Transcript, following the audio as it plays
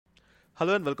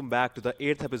Hello and welcome back to the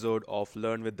eighth episode of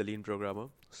Learn with the Lean Programmer.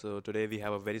 So today we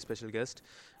have a very special guest,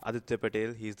 Aditya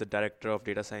Patel. He's the director of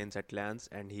data science at Glance,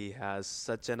 and he has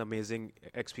such an amazing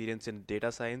experience in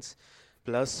data science.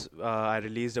 Plus, I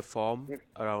released a form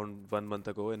around 1 month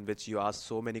ago in which you asked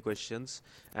so many questions,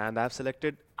 and I've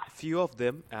selected a few of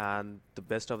them and the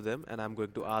best of them, and I'm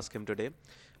going to ask him today.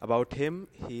 About him,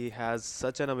 he has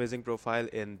such an amazing profile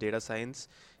in data science.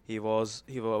 He was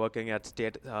working at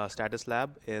Status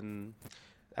Lab in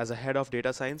as a head of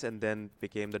data science and then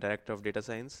became the director of data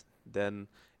science. Then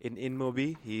in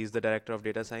InMobi, he is the director of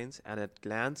data science, and at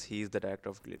Glance, he is the director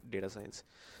of data science.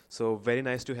 So very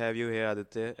nice to have you here,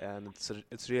 Aditya, and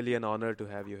it's really an honor to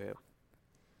have you here.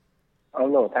 Oh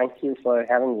no, thank you for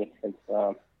having me.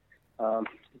 Um,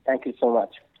 Thank you so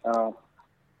much.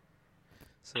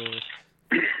 So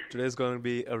today is going to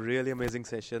be a really amazing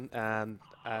session, and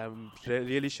I'm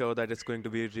really sure that it's going to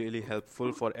be really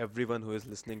helpful for everyone who is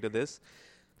listening to this.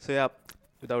 So yeah,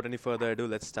 without any further ado,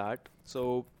 let's start.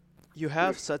 So you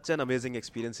have such an amazing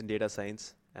experience in data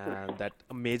science, and that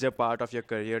a major part of your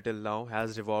career till now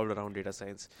has revolved around data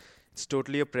science. It's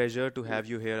totally a pleasure to have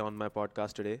you here on my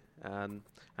podcast today, and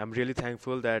I'm really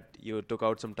thankful that you took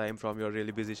out some time from your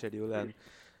really busy schedule and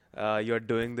you're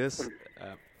doing this.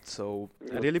 So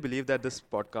I really believe that this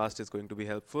podcast is going to be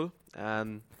helpful,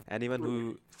 and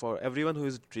for everyone who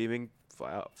is dreaming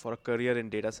for a career in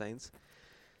data science.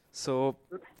 So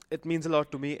it means a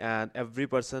lot to me and every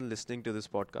person listening to this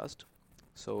podcast.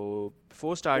 So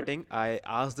before starting, I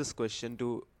ask this question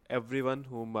to everyone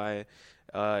whom I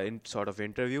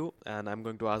interview, and I'm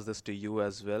going to ask this to you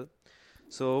as well.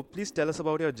 So please tell us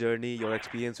about your journey, your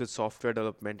experience with software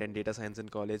development and data science in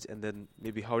college, and then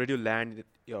maybe how did you land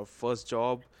your first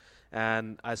job?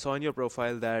 And I saw in your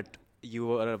profile that you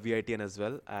were a VITN as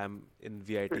well. I'm in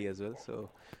VIT as well. So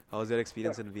how was your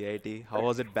experience in VIT? How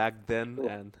was it back then?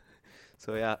 And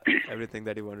so yeah, everything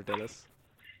that you want to tell us.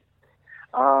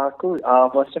 Cool.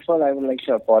 First of all, I would like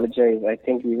to apologize. I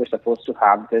think we were supposed to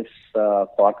have this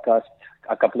podcast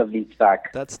a couple of weeks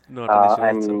back, That's not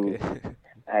an issue. It's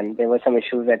and okay. there were some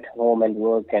issues at home and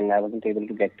work, and I wasn't able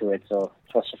to get to it. So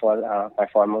first of all, my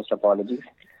foremost apologies.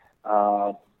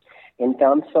 Uh, in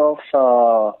terms of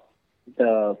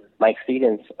the my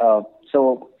experience,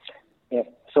 yeah,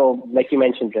 so like you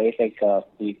mentioned, right?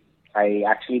 I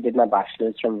actually did my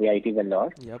bachelor's from VIT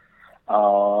Vellore. Yep.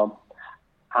 Uh,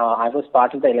 I was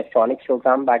part of the electronics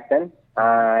program back then,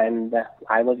 Mm-hmm. and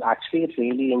I was actually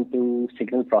really into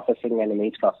signal processing and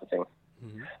image processing.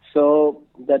 Mm-hmm. So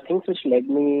the things which led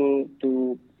me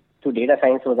to data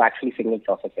science was actually signal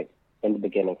processing in the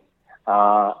beginning,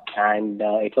 and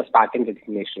it was pattern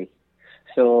recognition.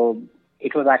 So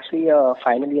it was actually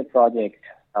finally a project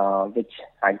which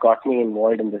had got me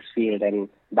involved in this field. And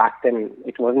back then,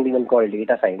 it wasn't even called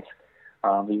data science.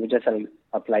 We were just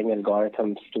applying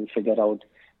algorithms to figure out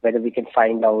whether we can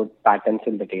find out patterns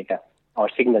in the data or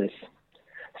signals.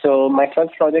 So my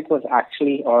first project was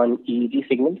actually on EEG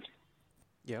signals.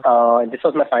 Yep. This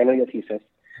was my final year thesis,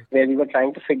 where we were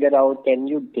trying to figure out, can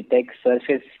you detect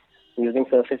surface using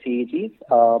surface EEGs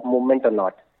movement or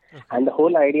not? Okay. And the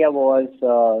whole idea was,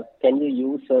 can you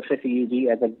use surface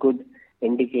EEG as a good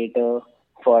indicator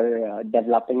for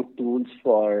developing tools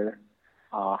for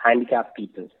handicapped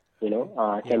people?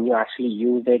 Yep. Can you actually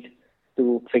use it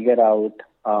to figure out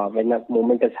when a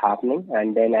movement is happening,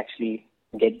 and then actually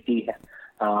get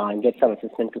some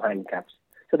assistance to handicaps?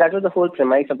 So that was the whole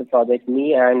premise of the project.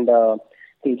 Me and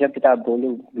Teja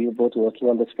Bolu, we were both working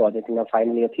on this project in our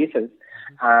final year thesis,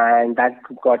 and that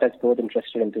got us both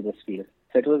interested into this field.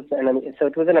 So it was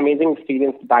an amazing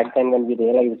experience back then when we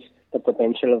realized the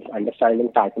potential of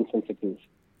understanding patterns and signals,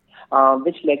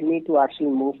 which led me to actually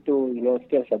move to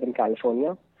University of Southern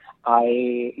California.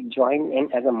 I joined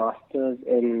in as a master's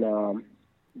in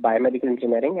biomedical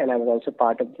engineering, and I was also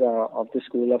part of the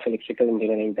School of Electrical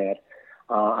Engineering there.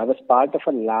 I was part of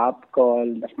a lab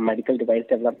called Medical Device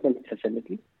Development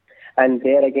Facility, and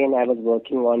there again I was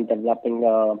working on developing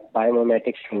a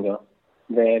biomimetic finger,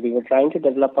 where we were trying to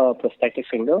develop a prosthetic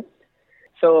finger.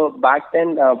 So back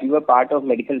then we were part of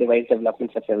Medical Device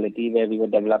Development Facility, where we were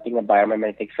developing a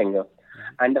biomimetic finger,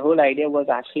 and the whole idea was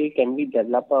actually, can we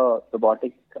develop a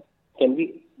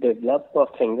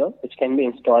finger which can be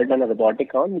installed on a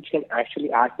robotic arm, which can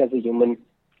actually act as a human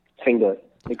finger?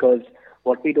 Because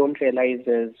what we don't realize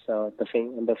is the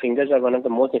fingers are one of the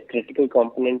most critical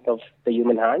components of the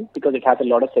human hand, because it has a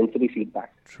lot of sensory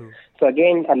feedback. True. So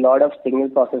again, a lot of signal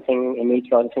processing, image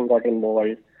processing got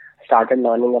involved. Started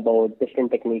learning about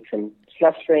different techniques in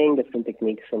clustering, different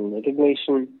techniques in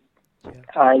recognition, Yeah.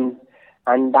 and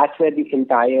and that's where the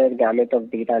entire gamut of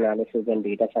data analysis and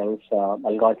data science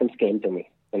algorithms came to me.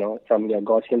 from your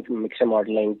Gaussian mixture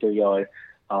modeling to your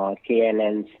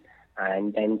KNNs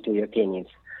and then to your KNEs.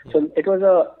 Yeah. So it was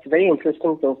a very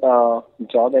interesting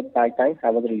job at that time. I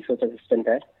was a research assistant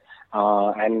there.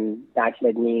 And that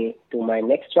led me to my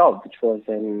next job, which was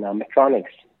in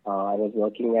metronics. I was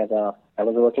working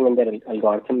in their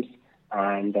algorithms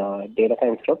and data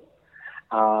science group.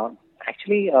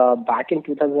 Actually, back in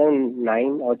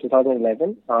 2009 or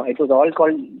 2011, it was all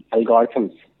called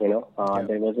algorithms. Yeah.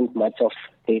 There wasn't much of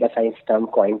data science term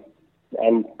coined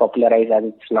and popularized as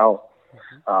it's now.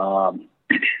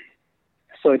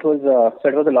 So it was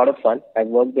a lot of fun. I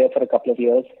worked there for a couple of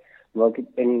years, worked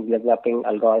in developing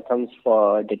algorithms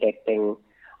for detecting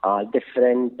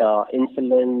different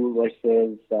insulin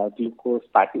versus glucose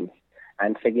patterns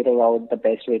and figuring out the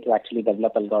best way to actually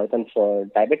develop algorithms for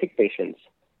diabetic patients.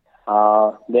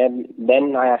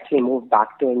 Then I actually moved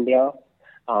back to India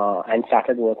and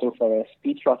started working for a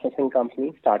speech processing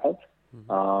company, startup.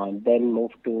 Then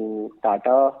moved to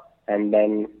Tata and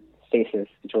then Stasis,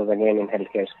 which was again in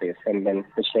healthcare space, and then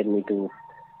which led me to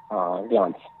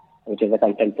Glance, which is a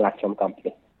content platform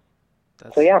company.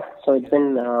 So it's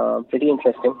been pretty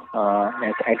interesting.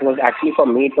 It was actually, for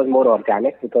me, it was more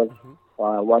organic because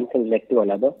one thing led to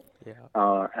another.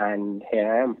 Yeah. And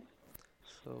here I am.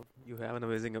 So you have an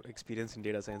amazing experience in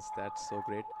data science. That's so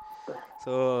great.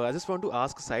 So I just want to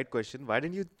ask a side question. Why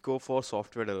didn't you go for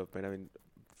software development? I mean,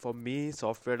 for me,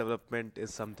 software development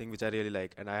is something which I really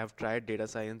like, and I have tried data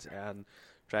science and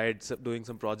tried doing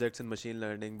some projects in machine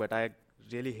learning, but I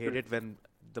really hate it when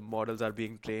the models are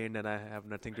being trained and I have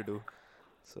nothing to do.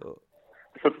 So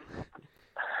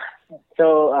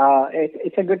So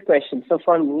it's a good question. So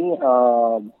for me,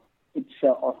 it's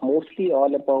mostly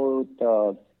all about,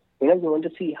 you want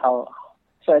to see how.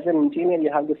 So as an engineer,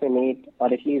 you have this innate,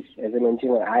 or at least as an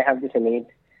engineer, I have this innate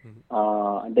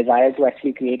desire to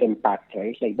actually create impact,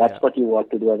 right? Like that's what you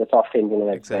want to do as a software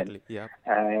engineer as well. exactly, yeah,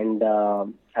 And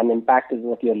impact is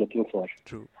what you're looking for.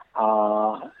 true,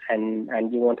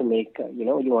 And you want to make, you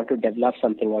want to develop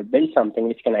something or build something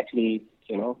which can actually,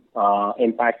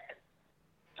 impact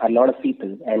a lot of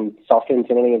people. And software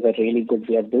engineering is a really good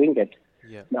way of doing it.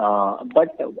 yeah,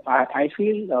 But I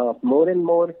feel more and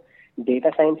more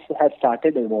data science has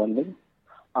started evolving.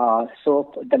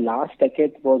 So the last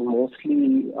decade was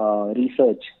mostly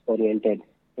research oriented.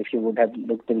 If you would have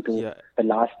looked into yeah, the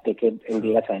last decade in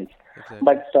true, data science, exactly,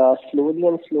 but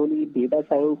slowly, data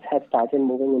science has started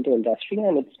moving into industry,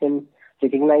 and it's been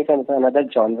recognized as another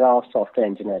genre of software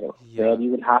engineering, where yeah,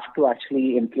 you will have to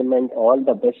actually implement all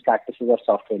the best practices of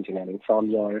software engineering, from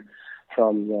your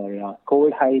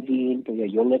code hygiene to your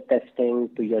unit testing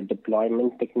to your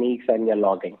deployment techniques and your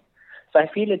logging. So I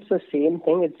feel it's the same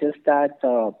thing. It's just that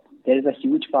there is a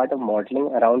huge part of modeling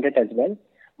around it as well.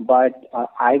 But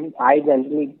I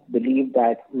generally believe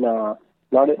that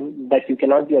that you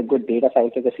cannot be a good data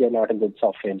scientist if you're not a good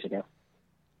software engineer.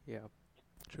 yeah,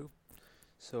 true.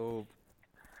 So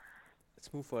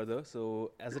let's move further.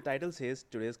 So, as the title says,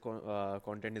 today's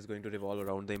content is going to revolve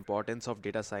around the importance of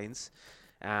data science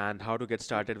and how to get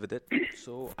started with it.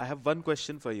 So, I have one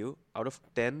question for you. Out of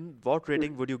 10, what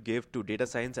rating would you give to data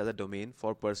science as a domain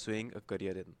for pursuing a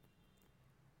career in?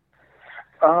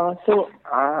 So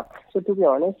to be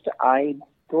honest, I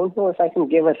don't know if I can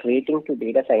give a rating to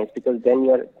data science, because then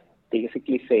you're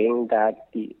basically saying that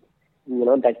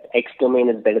that X domain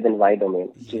is better than Y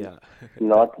domain, which is Yeah, that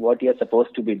not what you're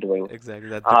supposed to be doing. exactly.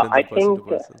 That depends I on person to think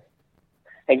person.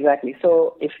 exactly. Yeah.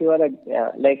 So if you are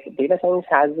like, data science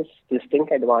has this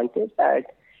distinct advantage that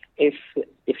if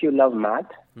you love math,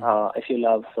 if you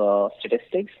love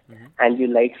statistics, and you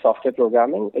like software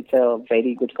programming, it's a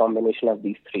very good combination of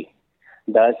these three.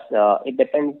 Thus, it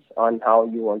depends on how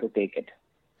you want to take it.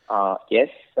 Yes,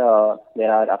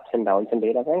 there are ups and downs in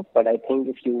data science, but I think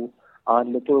if you are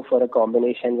looking for a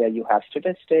combination where you have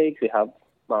statistics, you have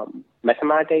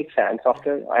mathematics and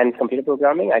software and computer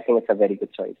programming, I think it's a very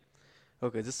good choice.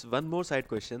 Okay, just one more side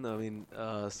question. I mean,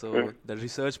 so the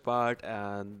research part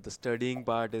and the studying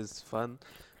part is fun,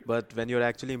 but when you're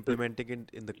actually implementing it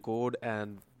in the code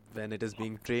and when it is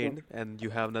being trained and you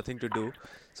have nothing to do,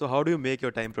 so how do you make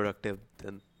your time productive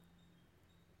then?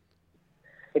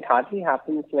 It hardly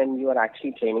happens when you are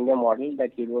actually training your model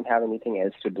that you don't have anything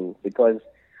else to do,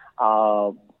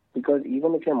 uh, because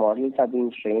even if your models are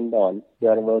being trained on, you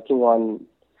are working on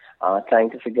trying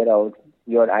to figure out,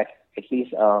 you're at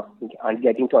least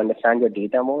getting to understand your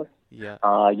data more. Yeah,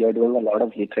 You're doing a lot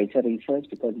of literature research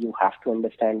because you have to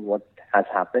understand what has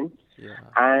happened. yeah,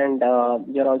 And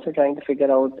you're also trying to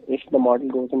figure out, if the model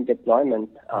goes in deployment,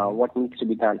 what needs to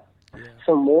be done. yeah,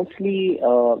 So mostly,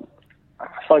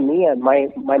 For me,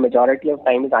 my majority of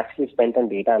time is actually spent on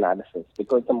data analysis,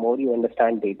 because the more you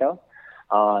understand data,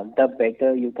 the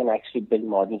better you can actually build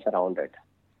models around it.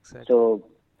 Exactly. So,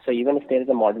 so even if there is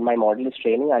a model, my model is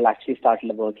training, I'll actually start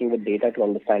working with data to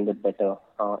understand it better.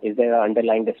 Is there an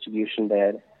underlying distribution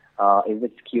there? Is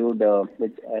it skewed?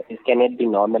 Can it be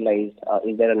normalized?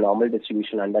 Is there a normal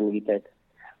distribution underneath it?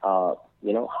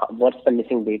 What's the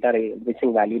missing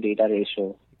value data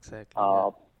ratio? Exactly. Yeah.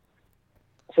 Uh,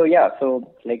 so yeah,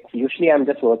 so like usually I'm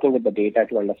just working with the data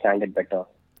to understand it better.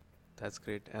 That's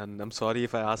great. And I'm sorry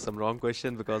if I asked some wrong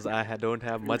question because don't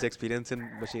have much experience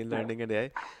in machine learning and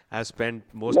AI. I've spent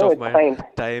most No, of it's my fine.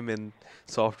 time in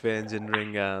software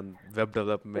engineering and web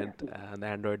development and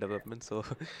Android development. So,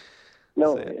 so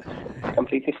No, it's yeah.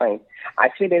 completely fine.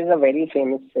 Actually, there is a very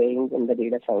famous saying in the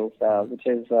data science, Mhm. which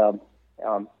is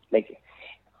like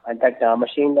that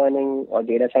machine learning or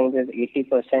data science is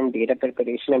 80% data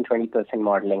preparation and 20%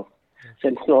 modeling. So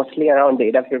Okay. it's mostly around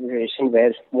data preparation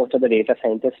where most of the data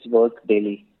scientists work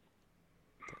daily.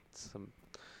 Some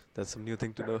that's some new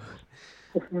thing to know.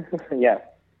 Yeah,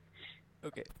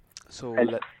 Okay. So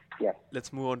and yeah.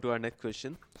 let's move on to our next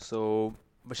question. So,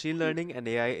 machine learning and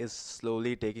AI is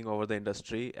slowly taking over the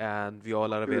industry, and we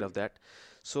all are aware of that.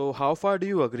 So, how far do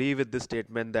you agree with this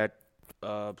statement that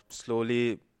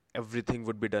slowly everything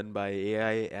would be done by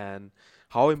AI, and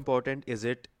how important is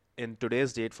it in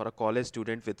today's date for a college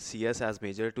student with CS as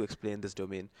major to explain this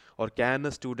domain? Or can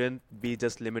a student be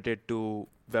just limited to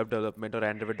web development or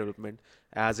Android development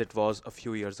as it was a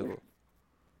few years ago?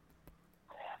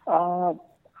 Uh,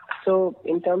 so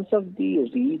in terms of the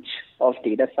reach of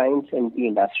data science in the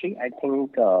industry,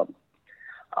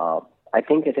 Uh, I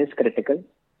think it is critical.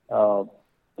 Mm-hmm. Uh,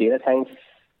 Data science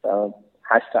uh,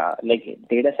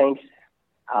 data science.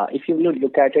 If you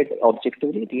look at it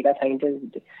objectively, data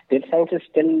science is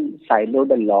still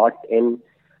siloed a lot in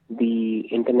the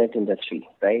internet industry,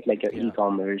 right? Like your Yeah.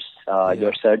 e-commerce, your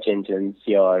Yeah. search engines,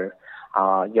 your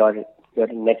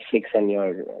Netflix and your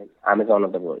Amazon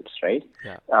of the world, right?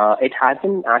 Yeah. It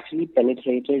hasn't actually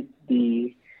penetrated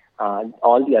the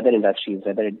all the other industries,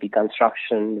 whether it be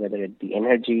construction, whether it be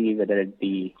energy, whether it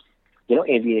be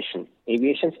aviation.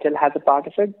 Aviation still has a part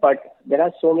of it, but there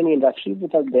are so many industries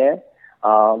which are there,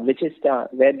 which is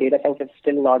where data science has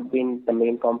still not been the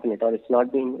main component, or it's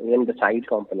not been even the side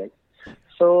component.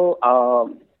 So,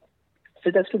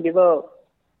 so just to give a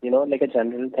like a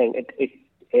general thing,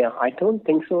 I don't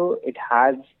think so. It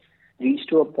has reached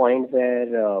to a point where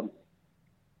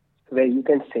you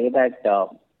can say that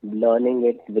learning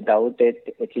it without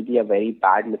it, it will be a very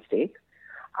bad mistake.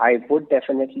 I would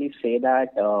definitely say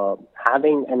that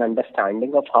having an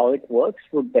understanding of how it works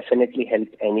would definitely help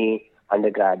any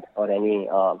undergrad or any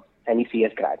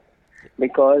CS grad,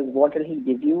 because what it will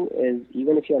give you is,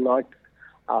 even if you're not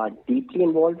deeply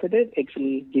involved with it, it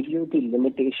will give you the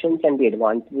limitations and the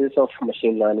advantages of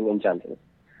machine learning in general.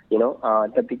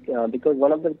 Because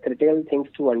one of the critical things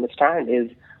to understand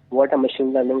is what a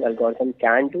machine learning algorithm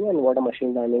can do and what a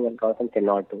machine learning algorithm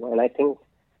cannot do. And I think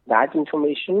that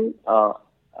information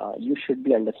you should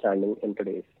be understanding in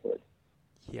today's world.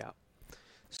 Yeah.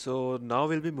 So now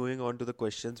we'll be moving on to the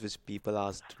questions which people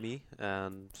asked me,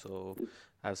 and so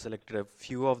I've selected a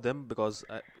few of them because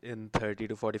in 30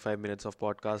 to 45 minutes of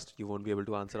podcast you won't be able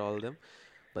to answer all of them.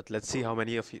 But let's see how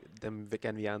many of them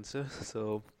can we answer.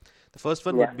 So the first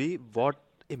one Yeah. would be, what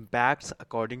impacts,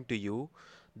 according to you,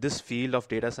 this field of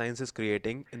data science is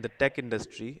creating in the tech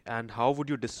industry, and how would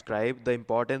you describe the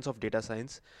importance of data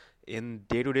science in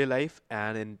day-to-day life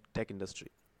and in tech industry?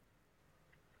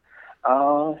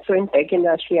 So in tech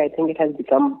industry, I think it has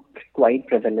become quite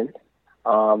prevalent.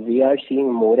 We are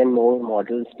seeing more and more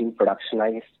models being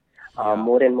productionized, Yeah.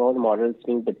 more and more models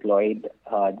being deployed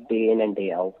day in and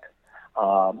day out.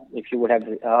 If you would have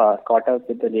caught up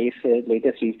with the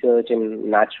latest research in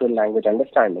natural language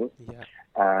understanding,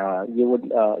 Yeah. you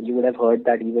would have heard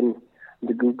that even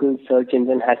the Google search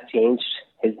engine has changed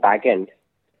his backend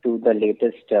to the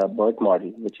latest BERT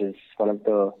model, which is one of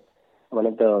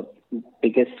the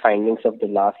biggest findings of the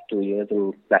last 2 years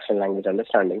in natural language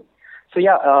understanding. So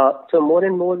yeah, so more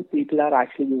and more people are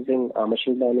actually using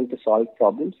machine learning to solve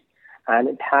problems, and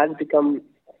uh, it has become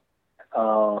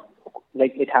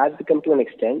to an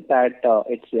extent that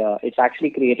it's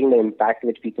actually creating the impact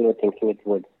which people were thinking it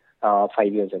would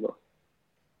 5 years ago.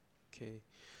 Okay.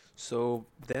 So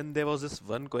then there was this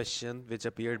one question which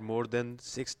appeared more than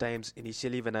 6 times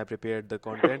initially when I prepared the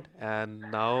content,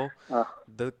 and now Uh,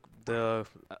 the the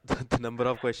the number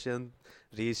of questions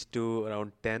reached to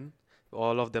around 10.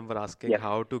 All of them were asking yes.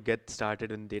 how to get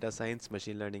started in data science,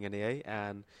 machine learning, and AI,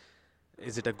 and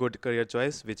is it a good career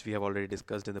choice, which we have already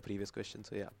discussed in the previous question.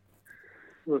 So yeah.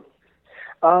 Hmm.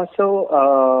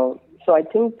 So I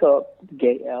think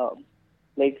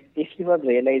like if you have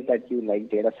realized that you like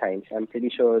data science, I'm pretty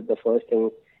sure the first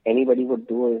thing anybody would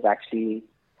do is actually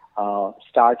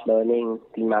start learning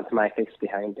the mathematics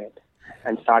behind it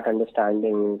and Yeah. start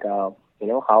understanding, how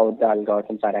the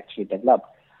algorithms are actually developed.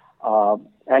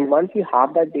 And once you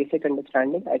have that basic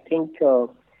understanding, I think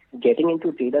getting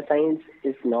into data science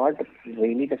is not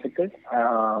really difficult.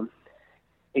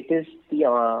 It is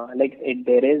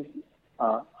there is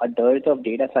a dearth of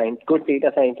good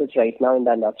data scientists right now in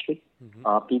the industry.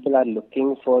 Mm-hmm. People are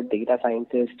looking for data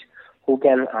scientists who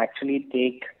can actually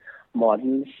take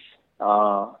models,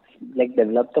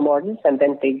 develop the models and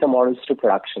then take the models to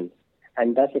production.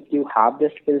 And thus, if you have the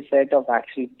skill set of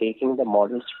actually taking the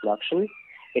models to production,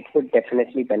 it would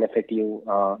definitely benefit you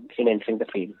in entering the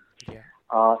field.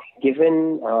 Yeah.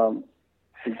 Given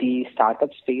the startup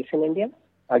space in India,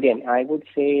 again, I would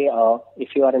say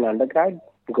if you are an undergrad,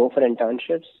 go for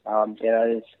internships.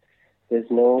 There's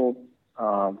no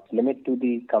limit to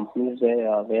the companies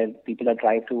where people are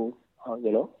trying to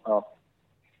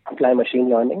apply machine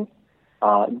learning,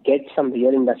 get some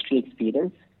real industry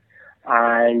experience,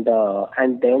 and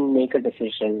then make a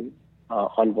decision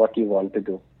on what you want to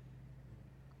do.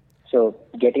 So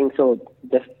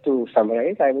just to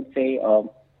summarize, I would say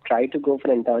try to go for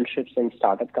internships in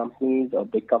startup companies or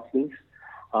big companies.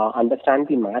 Understand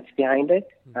the maths behind it,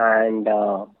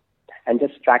 Mm-hmm. and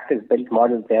just practice, build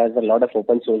models. There's a lot of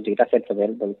open source data sets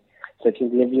available, so it will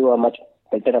give you a much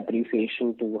better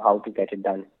appreciation to how to get it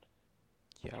done.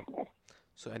 Yeah.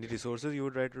 So, any resources you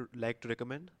would like to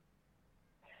recommend?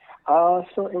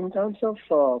 So in terms of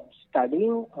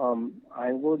studying,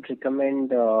 I would recommend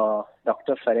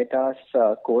Dr. Ferretta's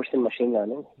course in machine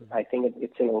learning. Mm-hmm. I think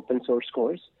it's an open source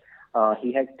course.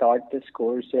 He had taught this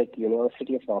course at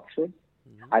University of Oxford.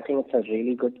 Mm-hmm. I think it's a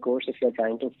really good course if you're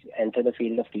trying to enter the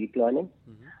field of deep learning.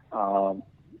 Mm-hmm. Um,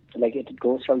 it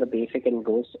goes from the basic and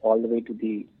goes all the way to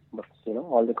the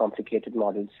all the complicated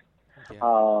models. Yeah.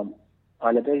 Um,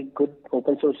 Another good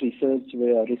open source resource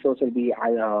will be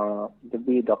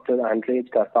Dr. Andrej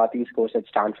Karpathy's course at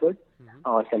Stanford Mm-hmm.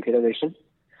 on computer vision.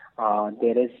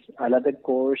 There is another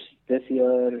course this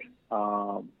year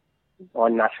on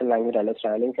natural language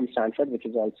understanding from Stanford, which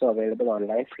is also available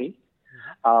online free.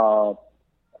 Mm-hmm. Uh,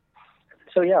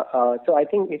 so I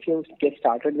think if you get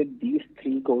started with these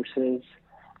three courses,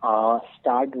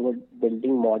 start with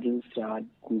building models,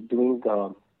 doing,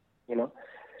 you know,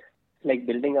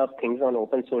 building up things on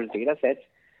open source data sets,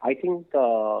 I think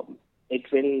it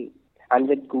will, and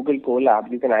with Google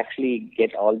Colab, you can actually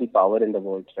get all the power in the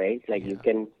world, right? Like you Yeah.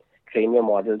 can train your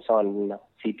models on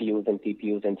CPUs and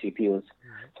TPUs and GPUs.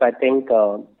 Mm-hmm. So I think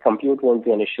compute won't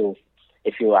be an issue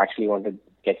if you actually want to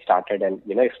get started and,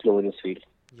 explore this field.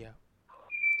 Yeah.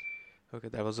 Okay,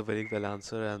 that was a very well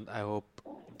answer, and I hope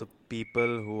the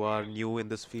people who are new in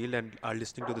this field and are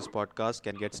listening to this podcast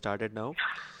can get started now.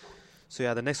 So,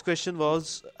 yeah, the next question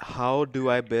was, how do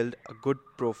I build a good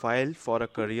profile for a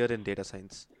career in data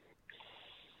science?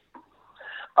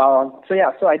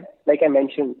 Like I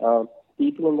mentioned,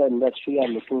 people in the industry are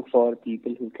looking for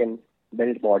people who can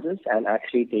build models and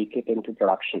actually take it into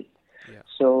production. Yeah.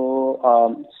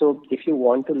 So if you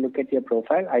want to look at your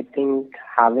profile, I think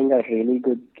having a really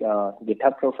good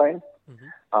GitHub profile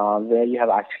Mm-hmm. where you have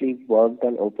actually worked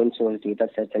on open source data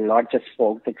sets and not just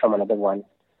forked it from another one,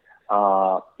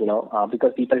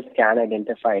 because people can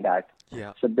identify that.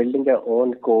 Yeah. So building your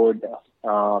own code,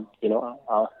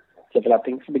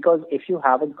 developing, because if you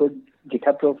have a good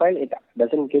GitHub profile, it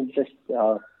doesn't give just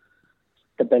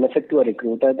the benefit to a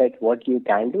recruiter that what you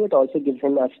can do. It also gives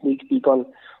him a sneak peek on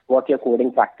what your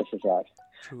coding practices are.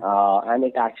 True. And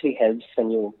it actually helps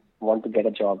when you want to get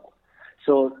a job.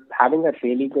 So having a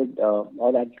really good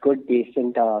or that good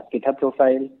decent GitHub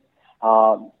profile,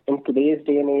 in today's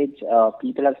day and age,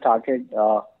 people have started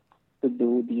to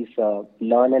do these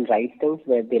learn and write things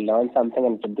where they learn something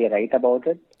and they write about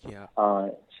it. Yeah.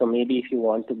 So maybe if you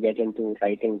want to get into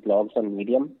writing blogs on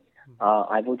Medium,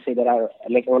 Mm-hmm. I would say there are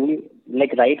write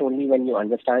only when you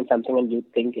understand something and you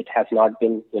think it has not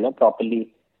been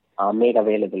properly made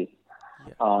available.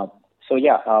 Yeah.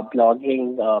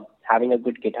 Blogging, having a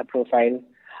good GitHub profile.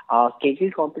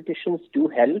 Kaggle competitions do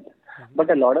help, Mm-hmm.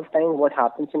 but a lot of time what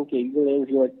happens in Kaggle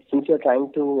is since you're trying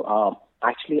to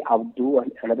actually outdo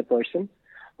another person,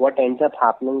 what ends up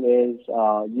happening is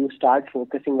you start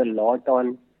focusing a lot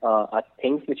on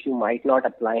things which you might not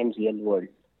apply in real world,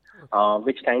 Okay.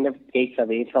 which kind of takes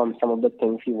away from some of the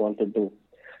things you want to do.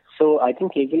 So I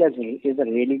think Kaggle is a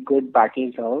really good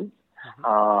battleground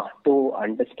Mm-hmm. to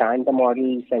understand the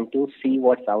models and to see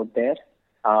what's out there.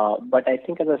 But I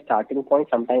think as a starting point,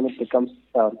 sometimes it becomes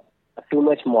too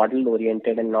much model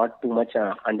oriented and not too much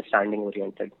understanding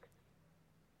oriented.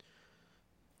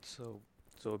 So,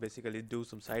 so basically, do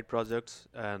some side projects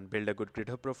and build a good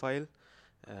GitHub profile,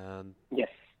 and Yes.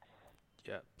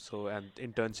 yeah, so and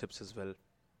internships as well.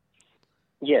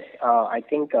 Yes, I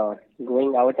think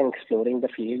going out and exploring the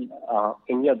field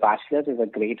in your bachelor's is a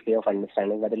great way of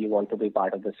understanding whether you want to be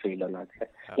part of this field or not.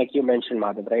 Yeah. Like you mentioned,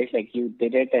 Madhav, right? Like you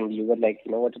did it and you were like,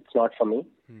 you know what, it's not for me.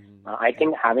 I Yeah,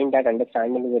 think having that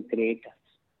understanding is a great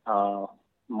uh,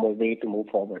 way to move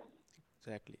forward.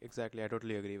 exactly, exactly. I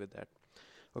totally agree with that.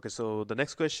 Okay, so the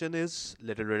next question is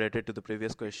little related to the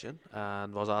previous question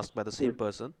and was asked by the Hmm. same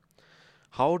person.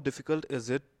 How difficult is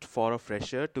it for a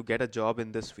fresher to get a job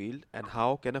in this field, and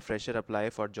how can a fresher apply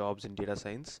for jobs in data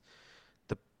science?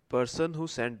 The person who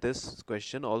sent this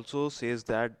question also says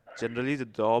that generally the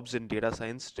jobs in data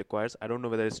science requires, I don't know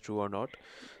whether it's true or not.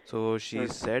 So she Hmm.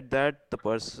 said that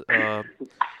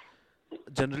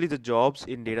generally the jobs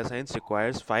in data science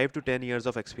requires 5 to 10 years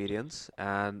of experience,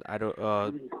 and I don't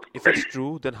if it's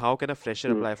true, then how can a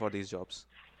fresher Hmm. apply for these jobs?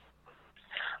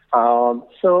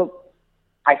 So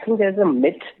I think there's a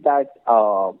myth that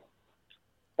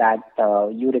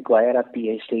you require a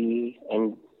PhD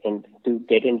in to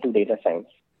get into data science.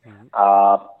 Hmm.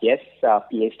 Yes,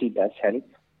 PhD does help.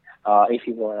 If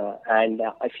you and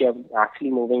if you're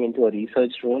actually moving into a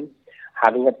research role,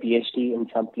 having a PhD in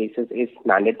some places is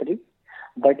mandatory.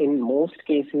 But in most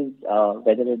cases,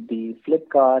 whether it be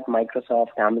Flipkart, Microsoft,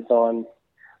 Amazon,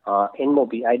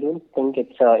 InMobi, I don't think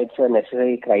it's a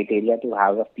necessary criteria to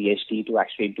have a PhD to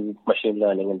actually do machine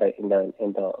learning in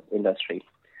the industry.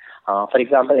 For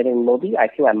example, in InMobi, I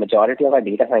think a majority of our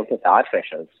data scientists are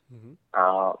freshers. Hmm.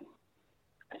 Uh,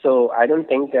 so I don't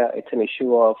think it's an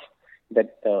issue of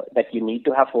that you need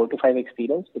to have 4 to 5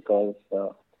 experience because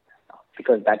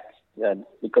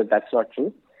that's not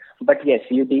true. But yes,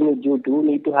 you do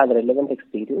need to have relevant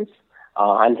experience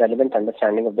and relevant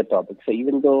understanding of the topic. So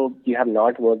even though you have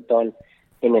not worked on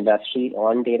in industry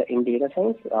on data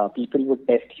science, people would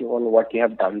test you on what you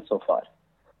have done so far.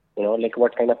 Like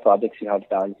what kind of projects you have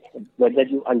done, whether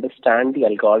you understand the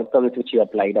algorithms which you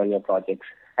applied on your projects,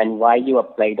 and why you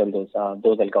applied on those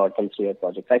algorithms to your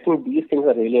projects. I think these things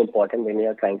are really important when you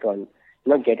are trying to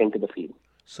get into the field.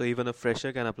 So even a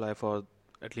fresher can apply for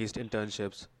at least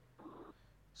internships.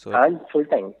 So it And full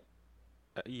time.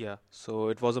 yeah, so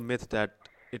it was a myth that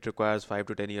it requires 5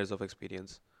 to 10 years of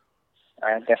experience.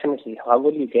 Definitely. How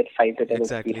will you get 5 to 10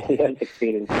 Exactly. years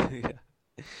experience?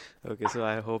 Yeah. Okay, so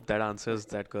I hope that answers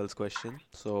that girl's question.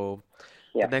 So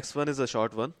the Yeah. next one is a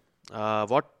short one.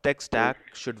 What tech Mm. stack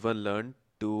should one learn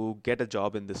to get a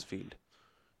job in this field?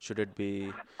 Should it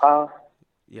be, Uh,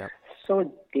 yeah.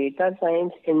 so data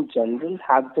science in general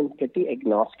has been pretty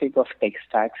agnostic of tech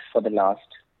stacks for the last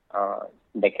uh,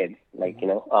 decade. Like,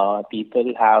 Hmm.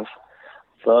 people have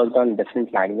worked on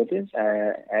different languages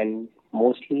and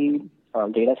mostly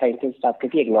data scientists are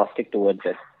pretty agnostic towards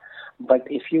it. But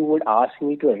if you would ask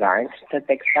me to rank the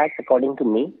tech stack according to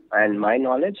me and Hmm. my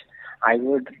knowledge, I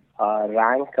would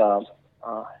rank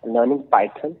learning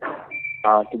Python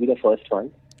to be the first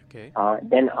one, Okay.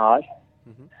 then R,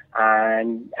 Hmm.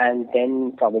 and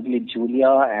then probably Julia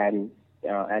and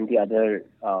the other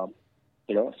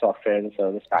software as a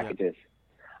service Yeah. packages.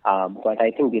 But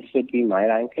I think this would be my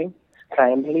ranking,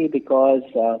 primarily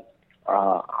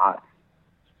uh,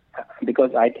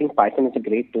 because I think Python is a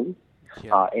great tool.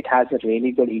 Yeah. It has a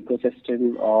really good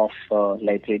ecosystem of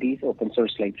libraries, open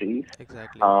source libraries,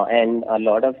 Exactly. and a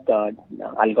lot of the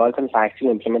algorithms are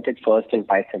actually implemented first in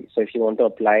Python. So if you want to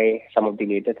apply some of the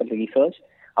latest research,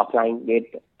 applying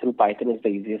it through Python is the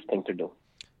easiest thing to do.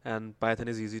 And Python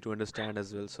is easy to understand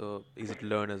as well, so easy to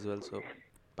learn as well. So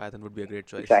Python would be a great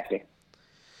choice. Exactly.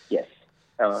 Yes.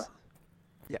 Uh, S-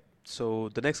 Yeah. So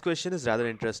the next question is rather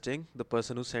interesting. The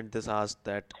person who sent this asked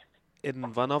that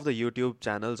in one of the YouTube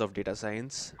channels of data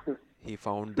science, he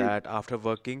found that after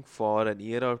working for an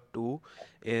year or two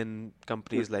in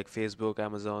companies like Facebook,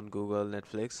 Amazon, Google,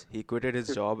 Netflix, he quitted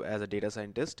his job as a data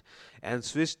scientist and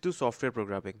switched to software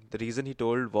programming. The reason he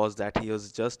told was that he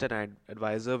was just an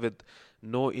advisor with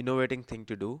no innovating thing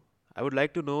to do. I would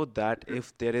like to know that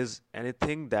if there is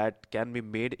anything that can be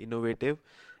made innovative,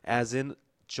 as in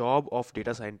job of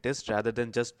data scientist rather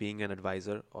than just being an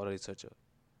advisor or a researcher.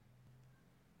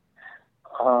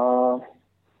 uh,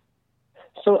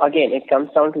 so again, it comes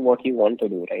down to what you want to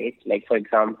do, right? Like for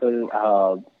example,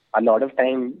 a lot of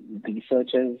time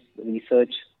research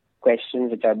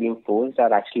questions which are being posed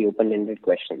are actually open-ended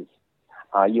questions.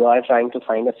 You are trying to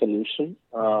find a solution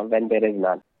Hmm. when there is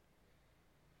none.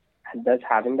 And thus,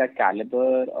 having that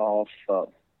caliber of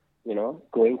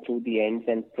going through the ends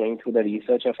and going through the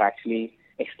research of actually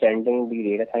extending the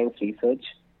data science research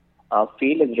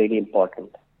field is really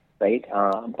important, right?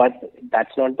 But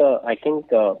that's not I think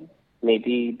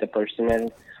maybe the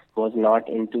personnel was not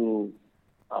into,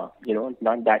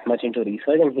 not that much into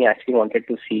research, and he actually wanted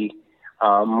to see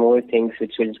more things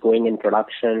which was going in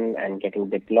production and getting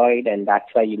deployed, and that's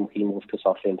why he moved to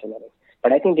software engineering.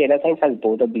 But I think data science has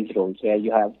both of these roles, where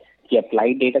you have the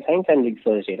applied data science and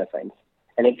research data science,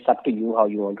 and it's up to you how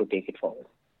you want to take it forward.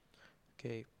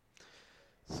 Okay.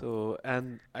 So,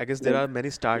 and I guess there Then, are many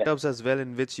yeah, startups as well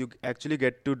in which you actually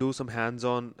get to do some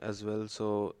hands-on as well.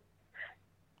 So,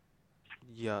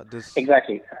 yeah, this.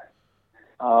 exactly.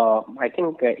 I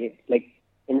think like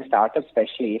in startups,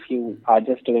 especially if you Mhm. are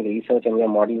just doing research and your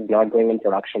model is not going in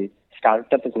production,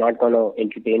 startup is not going to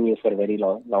entertain you for a very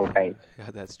long time.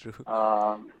 Yeah, that's true.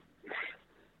 Um,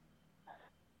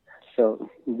 so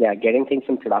yeah, getting things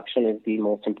in production is the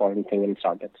most important thing in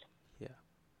startups. Yeah.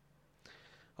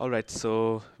 All right.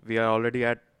 So we are already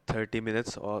at 30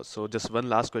 minutes, or so just one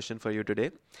last question for you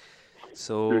today.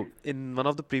 So, Hmm. in one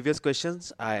of the previous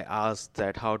questions, I asked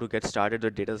that how to get started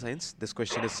with data science. This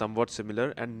question is somewhat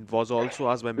similar and was also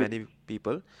asked by Hmm. many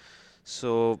people.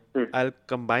 So, Hmm. I'll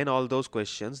combine all those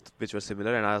questions which were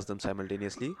similar and ask them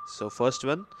simultaneously. So, first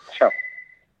one, Sure.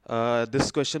 this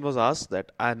question was asked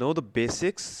that I know the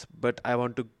basics, but I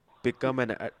want to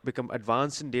become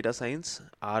advanced in data science.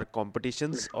 Are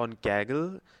competitions on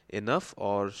Kaggle enough,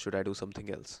 or should I do something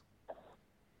else?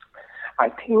 I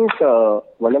think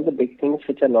one of the big things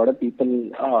which a lot of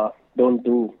people don't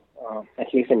do,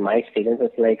 at least in my experience,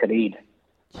 is like read.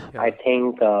 I Yeah,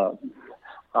 think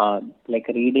like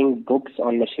reading books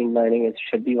on machine learning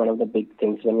should be one of the big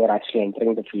things when you're actually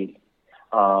entering the field.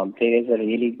 There is a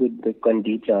really good book on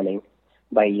deep learning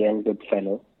by Ian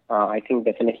Goodfellow. I think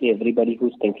definitely everybody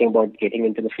who's thinking about getting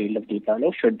into the field of deep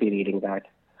learning should be reading that.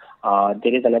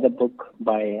 There is another book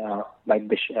by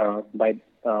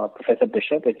Professor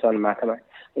Bishop. It's on mathematics.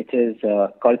 It is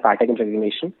called Pattern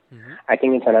Recognition. hmm, I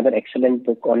think it's another excellent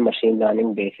book on machine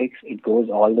learning basics. It goes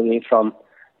all the way from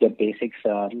your basics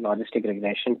logistic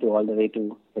regression to all the way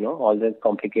to all the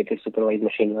complicated supervised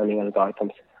machine learning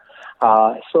algorithms.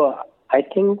 okay, So I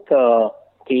think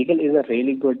Kaggle is a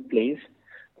really good place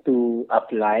to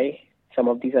apply some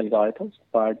of these algorithms.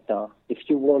 But if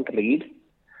you won't read,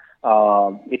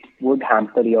 it would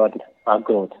hamper your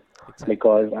growth, exactly.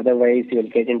 because Yeah. otherwise you'll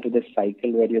get into this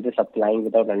cycle where you're just applying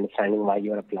without understanding why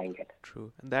you're applying it.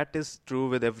 True. And that is true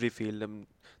with every field.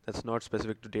 That's not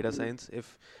specific to data science.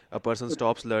 If a person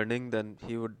stops learning, then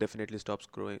he would definitely stop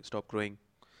growing.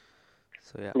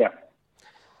 So yeah. Yeah.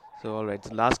 So all right.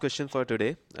 The last question for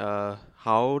today.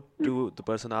 How to the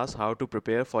person asks how to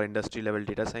prepare for industry level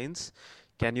data science.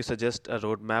 Can you suggest a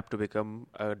roadmap to become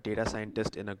a data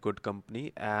scientist in a good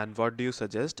company? And what do you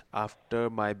suggest after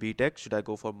my BTech? Should I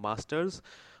go for masters,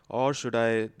 or should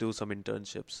I do some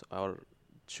internships, or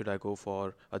should I go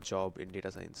for a job in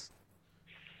data science?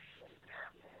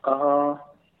 Uh,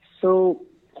 so,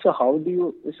 so how do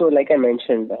you? So, like I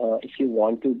mentioned, if you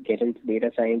want to get into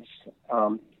data science,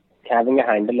 um, having a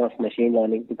handle of machine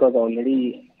learning, because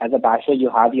already as a bachelor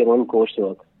you have your own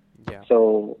coursework. Yeah.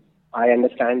 So I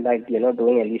understand that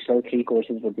doing additional three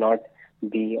courses would not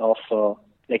be of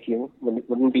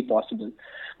wouldn't be possible.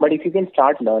 But if you can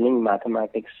start learning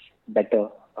mathematics better,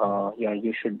 Hmm.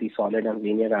 you should be solid on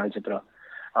linear algebra.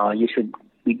 You should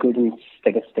be good in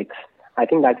statistics. I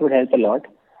think that would help a lot.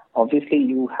 Obviously,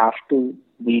 you have to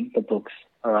read the books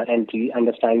and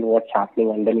understand what's happening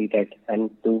underneath it and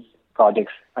do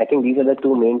projects. I think these are the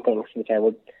two main things which I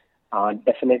would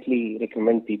definitely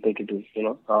recommend people to do.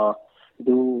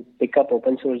 Do pick up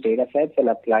open source data sets and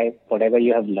apply whatever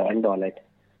you have learned on it.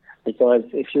 Because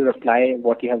if you apply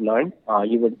what you have learned,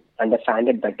 you would understand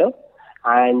it better.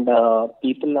 And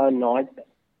people are not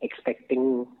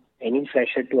expecting any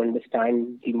fresher to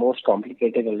understand the most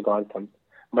complicated algorithm.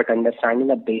 But understanding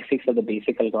the basics of the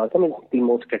basic algorithm is the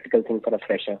most critical thing for a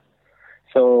fresher.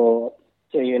 So,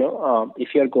 if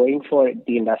you're going for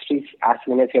the industries as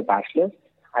soon as your bachelor's,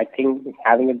 I think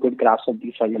having a good grasp of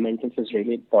these fundamentals is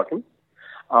really important.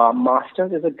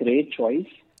 Masters is a great choice,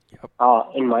 Yep.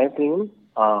 in my opinion.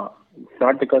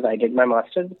 Not because I did my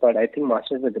masters, but I think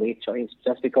masters is a great choice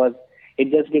just because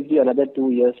it just gives you another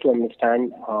 2 years to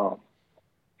understand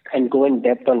and go in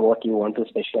depth on what you want to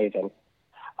specialize in.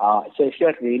 So if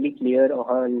you're really clear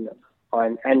on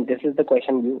and this is the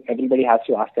question everybody has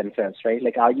to ask themselves, right?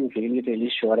 Like, are you really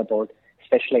sure about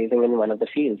specializing in one of the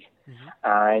fields? Hmm.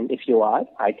 And if you are,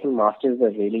 I think master is a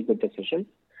really good decision.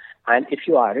 And if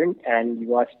you aren't and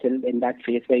you are still in that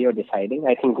phase where you're deciding,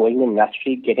 I think going in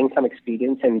industry, getting some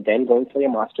experience, and then going for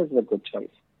your master's is a good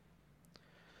choice.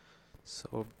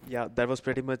 So yeah, that was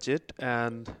pretty much it,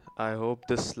 and I hope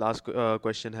this last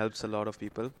question helps a lot of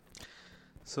people.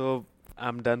 So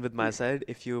I'm done with my side.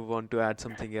 If you want to add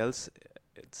something else,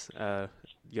 it's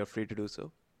you're free to do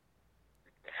so.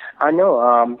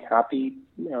 No, happy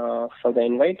for the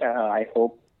invite. I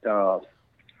hope uh,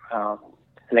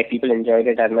 like people enjoyed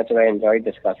it as much as I enjoyed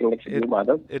discussing it with you, It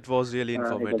Madhav. it was really It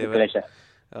was a informative, and pleasure.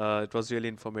 it was really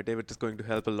informative. It is going to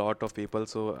help a lot of people.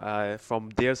 So from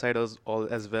their side as all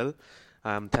as well,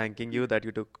 I'm thanking you that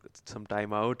you took some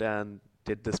time out and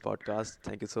did this podcast.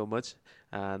 Thank you so much.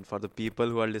 And for the people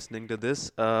who are listening to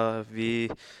this, we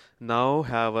now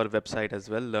have our website as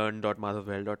well,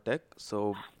 learn.madhavvel.tech.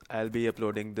 So I'll be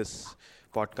uploading this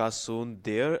podcast soon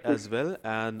there as well,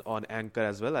 and on Anchor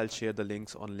as well. I'll share the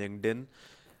links on LinkedIn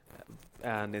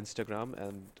and Instagram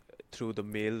and through the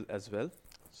mail as well.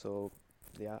 So,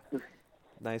 yeah,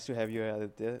 nice to have you,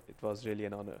 Aditya. It was really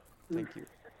an honor. Thank you.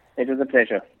 It was a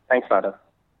pleasure. Thanks, Madhav.